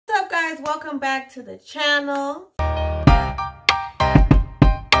guys, welcome back to the channel.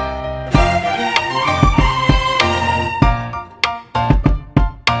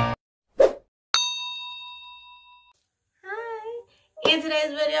 In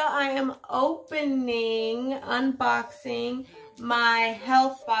today's video, I am unboxing my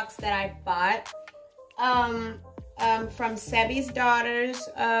health box that I bought from Sebi's daughters.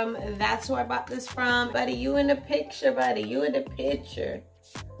 That's who I bought this from. Buddy, you in the picture, buddy. You in the picture.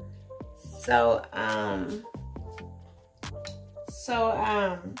 So,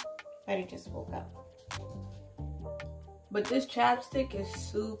 Buddy just woke up. But this chapstick is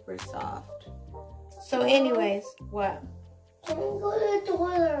super soft. So anyways, what? Can we go to the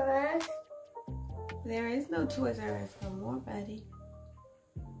Toys R Us? There is no Toys R Us no more, buddy.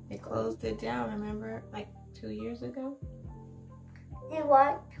 They closed it down, remember? Like 2 years ago? They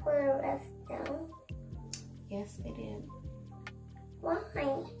want Toys R Us down? Yes, they did. Why?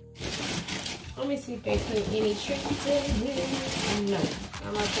 Let me see if they put any tricks in here. No,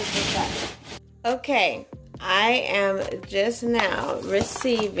 I'm gonna put this up. Okay, I am just now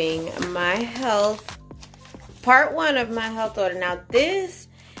receiving my part one of my health order. Now this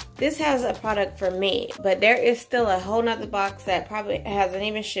has a product for me, but there is still a whole nother box that probably hasn't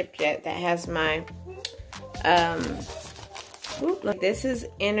even shipped yet that has my look, this is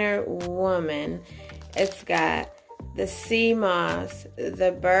Inner Woman. It's got the sea moss,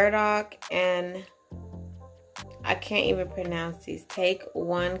 the burdock, and I can't even pronounce these. Take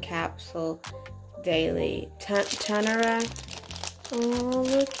 1 capsule daily. Tunera. Oh,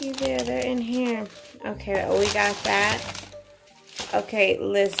 looky there, they're in here. Okay, we got that. Okay,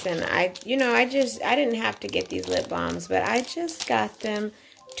 listen, I didn't have to get these lip balms, but I just got them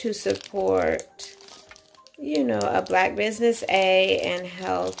to support, a Black Business A and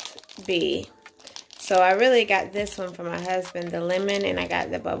Health B. So I really got this one for my husband, the lemon, and I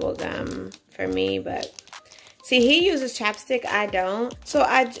got the bubble gum for me, but see, he uses chapstick, I don't. So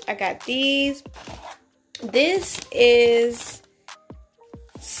I got these. This is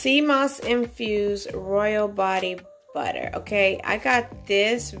sea moss infused royal body butter. Okay, I got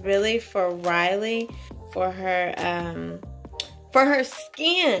this really for Riley for her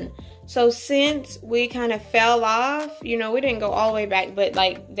skin. So since we kind of fell off, we didn't go all the way back, but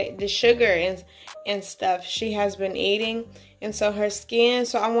like the sugar and stuff she has been eating, and so her skin,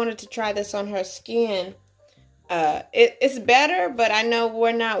 so I wanted to try this on her skin. It's better, but I know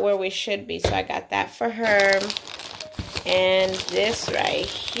we're not where we should be, so I got that for her. And this right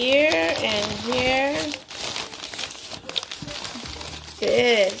here and here.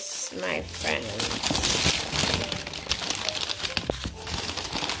 This, my friends.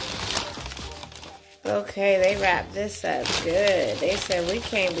 Okay, they wrapped this up good. They said we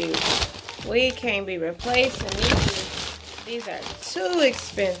can't be replacing these. These are too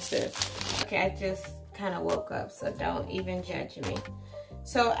expensive. Okay, I just kind of woke up, so don't even judge me.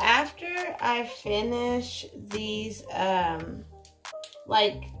 So after I finish these, well,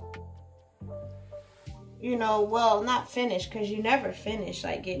 not finish, because you never finish,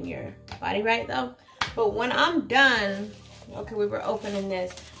 like, getting your body right, though. But when I'm done, okay, we were opening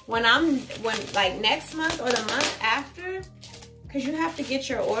this. When next month or the month after, because you have to get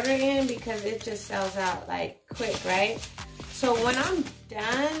your order in because it just sells out, like, quick, right? So when I'm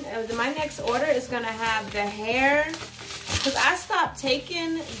done, my next order is going to have the hair. Because I stopped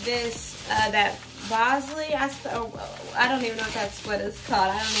taking this, that Bosley. I don't even know if that's what it's called.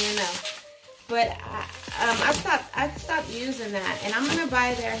 I don't even know. But I stopped using that. And I'm going to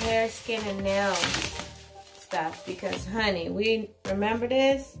buy their hair, skin, and nail stuff. Because, honey, we remember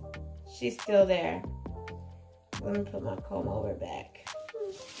this? She's still there. Let me put my comb over back.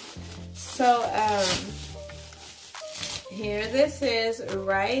 So, here this is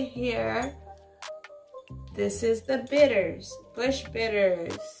right here. This is the bitters, bush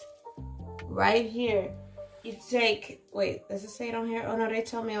bitters, right here. You take, wait, does it say it on here? Oh no, they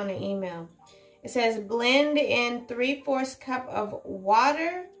told me on the email. It says blend in 3/4 cup of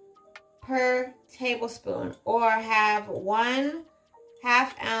water per tablespoon, or have 1/2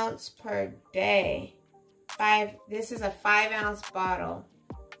 ounce per day. This is a 5-ounce bottle.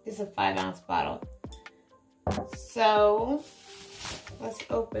 This is a 5-ounce bottle. So let's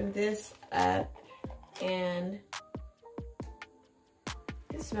open this up. And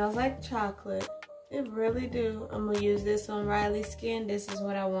it smells like chocolate. It really do. I'm gonna use this on Riley's skin. This is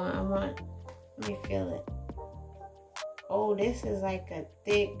what I want. Let me feel it. Oh, this is like a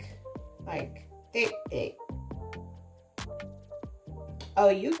thick. Oh,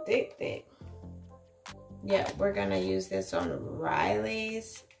 you thick. Yeah, we're gonna use this on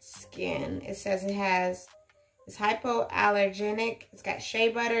Riley's skin. It says it has It's hypoallergenic. It's got shea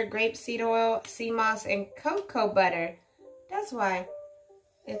butter, grapeseed oil, sea moss, and cocoa butter. That's why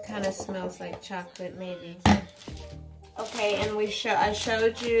it kind of smells like chocolate, maybe. Okay, and I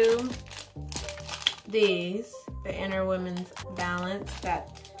showed you these, the Inner Women's Balance.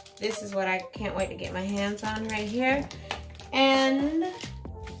 This is what I can't wait to get my hands on right here. And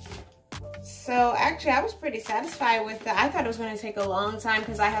so actually I was pretty satisfied with it. I thought it was going to take a long time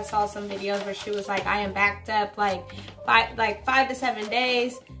because I had saw some videos where she was like, I am backed up like 5 to 7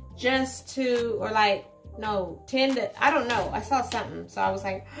 days just to, or like, no, 10 to, I don't know. I saw something. So I was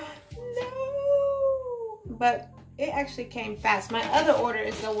like, no. But it actually came fast. My other order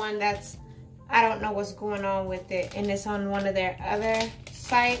is the one that's, I don't know what's going on with it. And it's on one of their other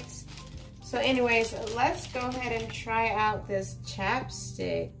sites. So anyways, let's go ahead and try out this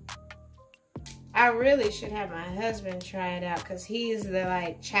chapstick. I really should have my husband try it out because he's the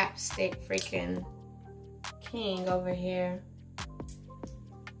like chapstick freaking king over here.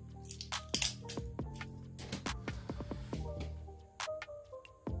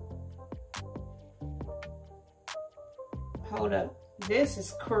 Hold up. This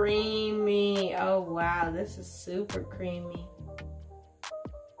is creamy. Oh wow, this is super creamy.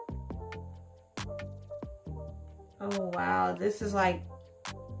 Oh wow, this is like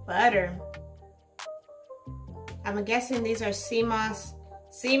butter. I'm guessing these are sea moss,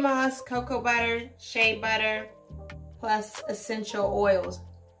 cocoa butter, shea butter, plus essential oils.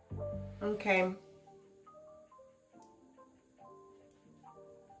 Okay.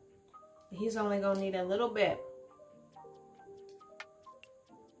 He's only gonna need a little bit.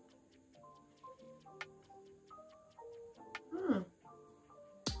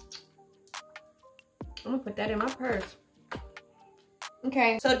 I'm gonna put that in my purse.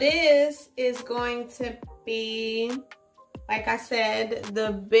 Okay, so this is going to be, like I said,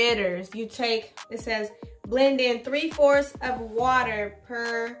 the bitters. You take, it says blend in 3/4 of water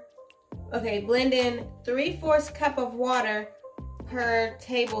per, okay, blend in 3/4 cup of water per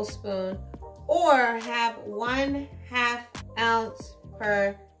tablespoon, or have 1/2 ounce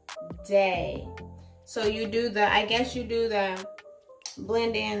per day. So you do the, I guess you do the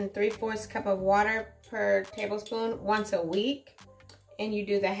blend in 3/4 cup of water per tablespoon once a week, and you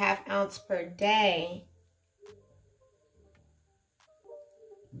do the 1/2 ounce per day.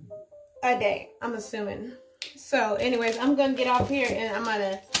 A day, I'm assuming. So anyways, I'm gonna get off here and I'm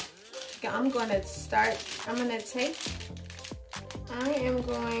gonna take, I am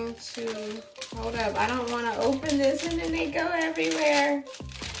going to, hold up, I don't want to open this and then they go everywhere.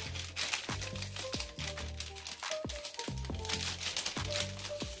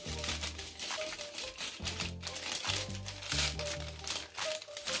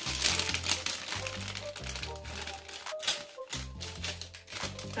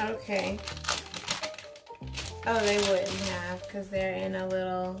 Okay. Oh, they wouldn't have because they're in a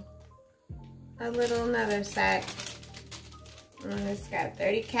little another sack. And it's got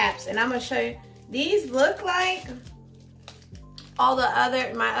 30 caps. And I'm gonna show you. These look like all the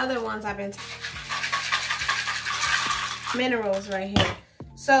my other ones I've been minerals right here.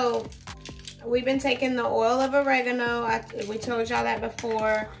 So we've been taking the oil of oregano. We told y'all that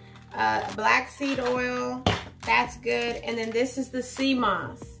before. Black seed oil. That's good. And then this is the sea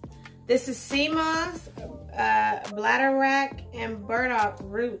moss. This is sea moss, bladderwrack, and burdock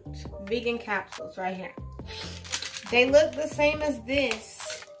root vegan capsules right here. They look the same as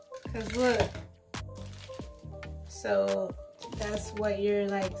this, cause look. So that's what your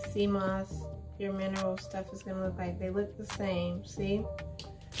like sea moss, your mineral stuff is gonna look like. They look the same, see?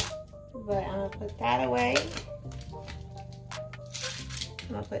 But I'm gonna put that away.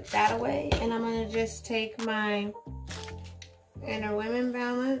 I'm gonna put that away, and I'm gonna just take my Inner Women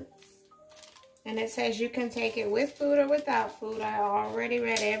Balance. And it says you can take it with food or without food. I already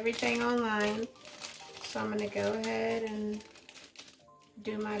read everything online. So I'm gonna go ahead and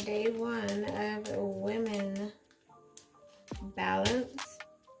do my day 1 of Women Balance.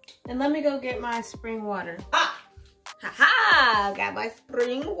 And let me go get my spring water. Got my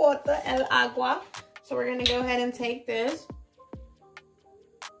spring water, El Agua. So we're gonna go ahead and take this.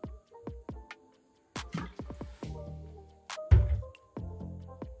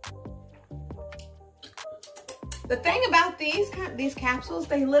 The thing about these capsules,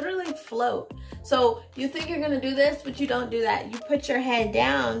 they literally float. So you think you're gonna do this, but you don't do that. You put your head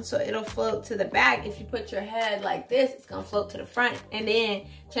down so it'll float to the back. If you put your head like this, it's gonna float to the front. And then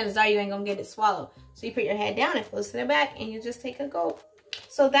chances are you ain't gonna get it swallowed. So you put your head down, it floats to the back, and you just take a gulp.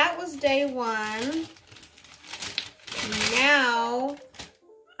 So that was day 1. Now,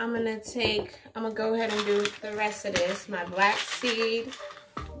 I'm gonna go ahead and do the rest of this. My black seed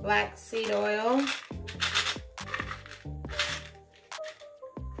oil.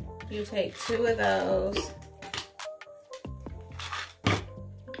 You take 2 of those.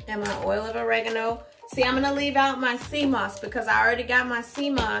 And my oil of oregano. See, I'm gonna leave out my sea moss because I already got my sea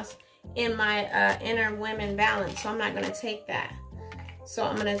moss in my inner women balance, so I'm not gonna take that. So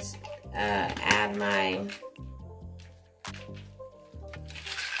I'm gonna add my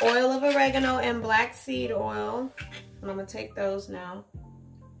oil of oregano and black seed oil, and I'm gonna take those now.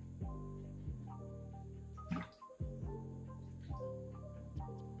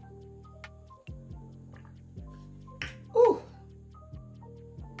 Ooh.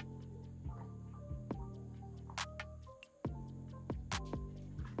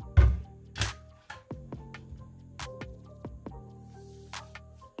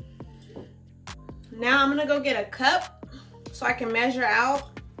 Now I'm gonna go get a cup so I can measure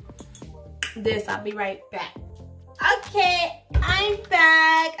out this. I'll be right back. Okay, I'm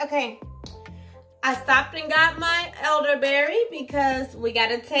back. Okay, I stopped and got my elderberry because we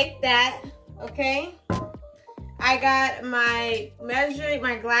gotta take that, okay? I got my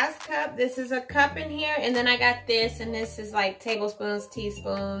glass cup. This is a cup in here, and then I got this, and this is like tablespoons,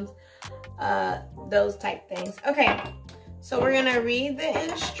 teaspoons, those type things. Okay, so we're gonna read the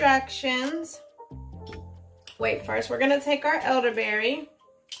instructions. Wait, first we're gonna take our elderberry.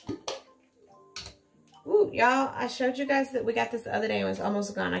 Ooh, y'all, I showed you guys that we got this the other day and it was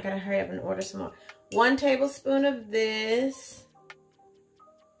almost gone. I gotta hurry up and order some more. 1 tablespoon of this.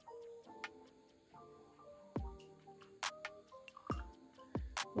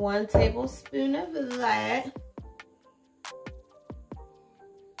 One tablespoon of that.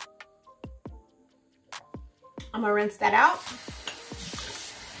 I'm gonna rinse that out.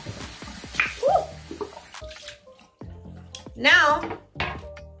 Woo. Now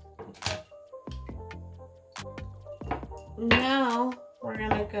we're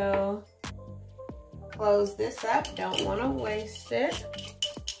gonna go close this up. Don't want to waste it.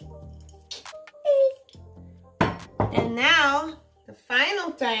 And now the final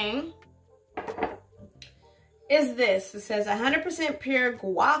thing is this. It says 100% pure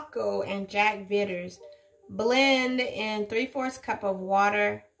guaco and jack bitters. Blend in 3/4 cup of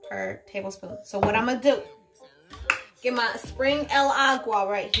water per tablespoon. So what I'm gonna do, get my spring El Agua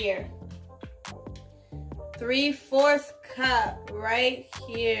right here. 3/4 cup right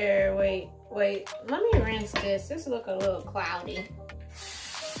here. Wait, let me rinse this. This look a little cloudy.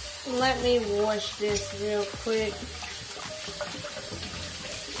 Let me wash this real quick.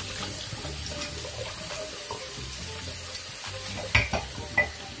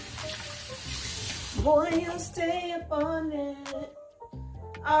 Boy, you'll stay up on it.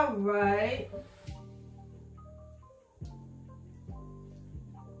 All right.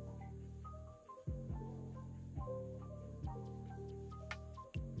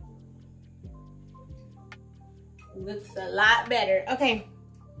 Looks a lot better. Okay,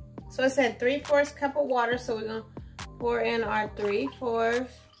 so it said 3/4 cup of water, so we're gonna pour in our 3/4.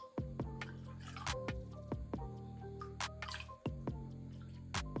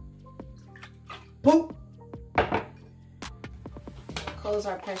 Boom. Close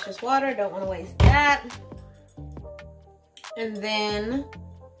our precious water, don't want to waste that. And then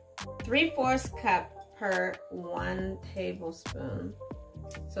 3/4 cup per 1 tablespoon.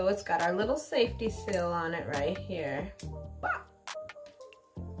 So it's got our little safety seal on it right here. Wow.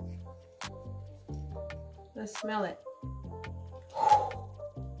 Let's smell it.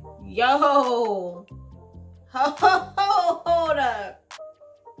 Yo! Hold up.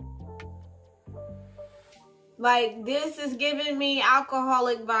 Like, this is giving me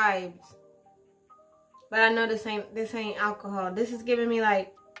alcoholic vibes. But I know this ain't alcohol. This is giving me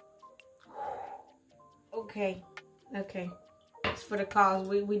like, okay. It's for the cause.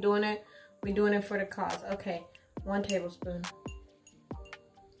 We doing it. We doing it for the cause. Okay, 1 tablespoon.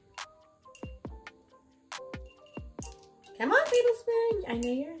 Come on, tablespoon. I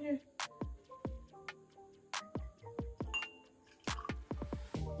know you're here.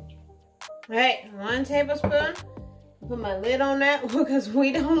 All right, 1 tablespoon. Put my lid on that because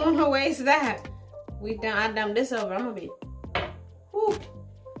we don't want to waste that. I dumped this over. I'm gonna be. Whew.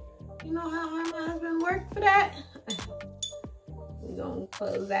 You know how hard my husband worked for that. We're gonna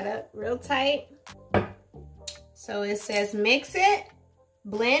close that up real tight. So it says mix it,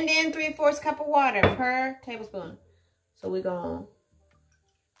 blend in 3/4 cup of water per tablespoon. So we're gonna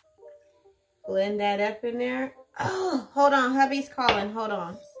blend that up in there. Oh, hold on, hubby's calling, hold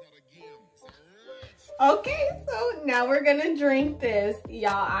on. Okay, so now we're gonna drink this.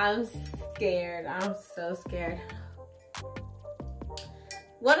 Y'all, I'm scared, I'm so scared.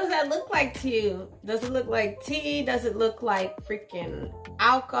 What does that look like to you? Does it look like tea? Does it look like freaking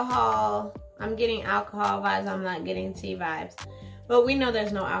alcohol? I'm getting alcohol vibes. I'm not getting tea vibes. But we know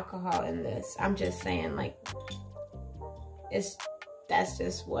there's no alcohol in this. I'm just saying, like, that's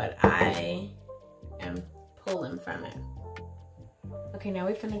just what I am pulling from it. Okay, now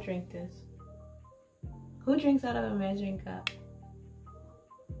we're finna drink this. Who drinks out of a measuring cup?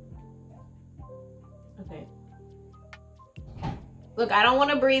 Okay. Look, I don't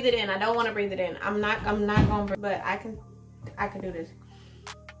want to breathe it in. I don't want to breathe it in. I'm not gonna breathe, but I can do this.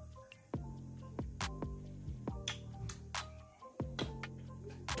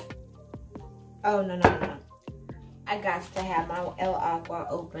 Oh, no. I got to have my El Agua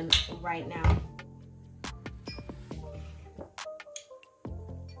open right now.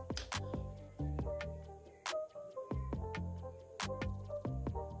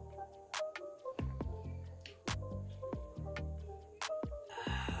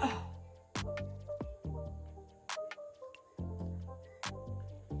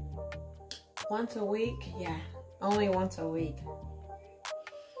 Once a week? Yeah, only once a week.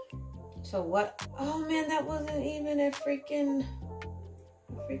 So what? Oh man, that wasn't even a freaking.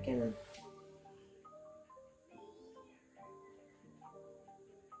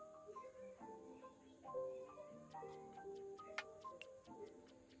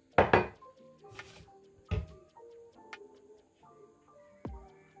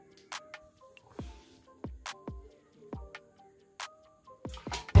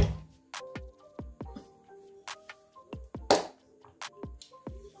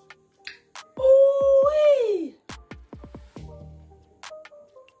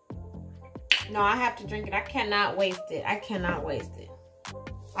 No, I have to drink it. I cannot waste it. I cannot waste it.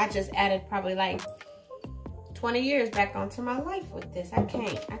 I just added probably like 20 years back onto my life with this. I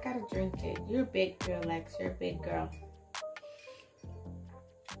can't. I gotta drink it. You're a big girl, Lex. You're a big girl.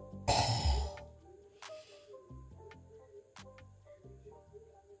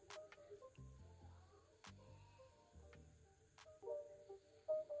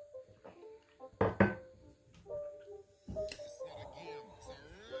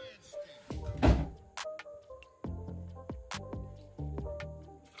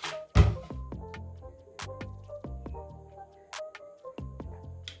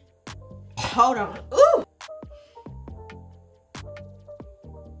 Hold on. Ooh.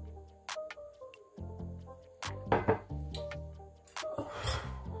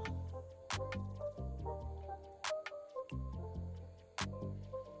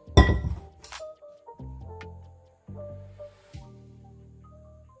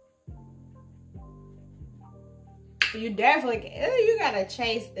 You definitely, you gotta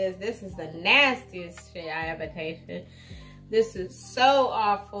chase this. This is the nastiest shit I ever tasted. This is so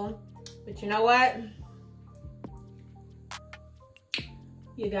awful. But you know what?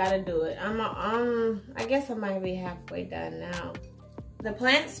 You gotta do it. I guess I might be halfway done now. The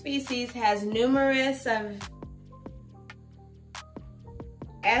plant species has numerous of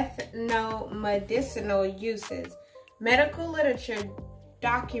ethnomedicinal uses. Medical literature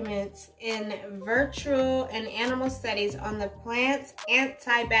documents in vitro and animal studies on the plant's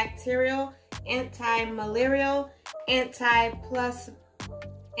antibacterial, anti-malarial,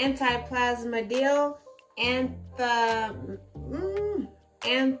 antiplasmodial,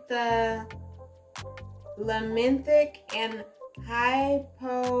 anthelmintic, and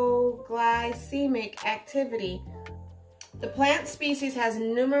hypoglycemic activity. The plant species has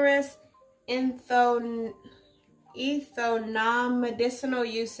numerous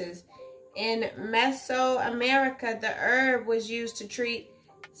ethnomedicinal uses. In Mesoamerica, the herb was used to treat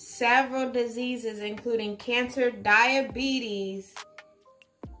several diseases, including cancer, diabetes,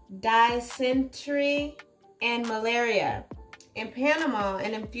 dysentery, and malaria. In Panama,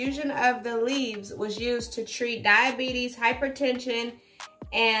 an infusion of the leaves was used to treat diabetes, hypertension,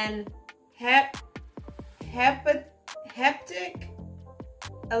 and hepatic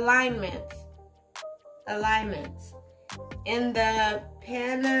alignments. In the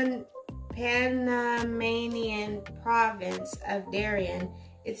Panamanian province of Darien,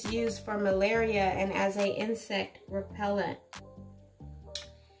 it's used for malaria and as an insect repellent.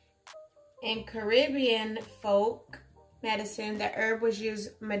 In Caribbean folk medicine, the herb was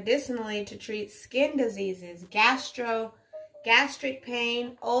used medicinally to treat skin diseases, gastric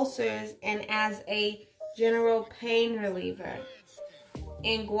pain, ulcers, and as a general pain reliever.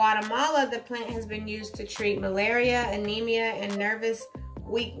 In Guatemala, the plant has been used to treat malaria, anemia, and nervous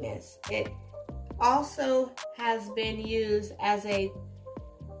weakness. It also has been used as a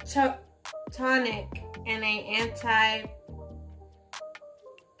tonic and an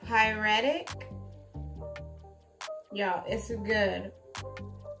antipyretic. Y'all, it's good.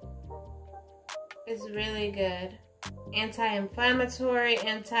 It's really good. Anti-inflammatory,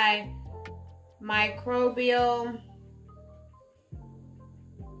 antimicrobial,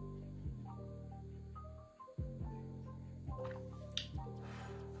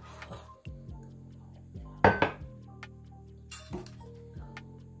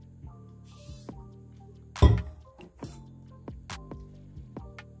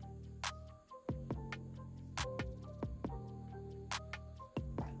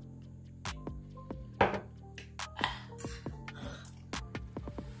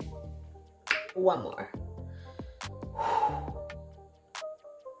 One more.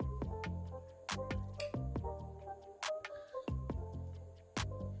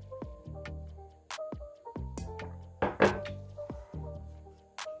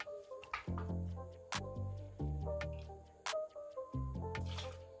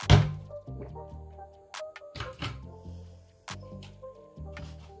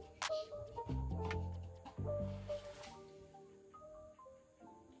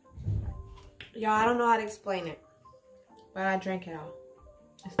 Y'all, I don't know how to explain it, but I drank it all.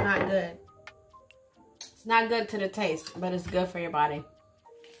 It's not good. It's not good to the taste, but it's good for your body.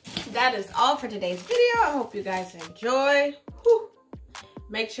 That is all for today's video. I hope you guys enjoy. Whew.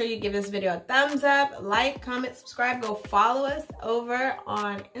 Make sure you give this video a thumbs up, like, comment, subscribe. Go follow us over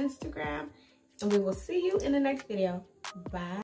on Instagram, and we will see you in the next video. Bye.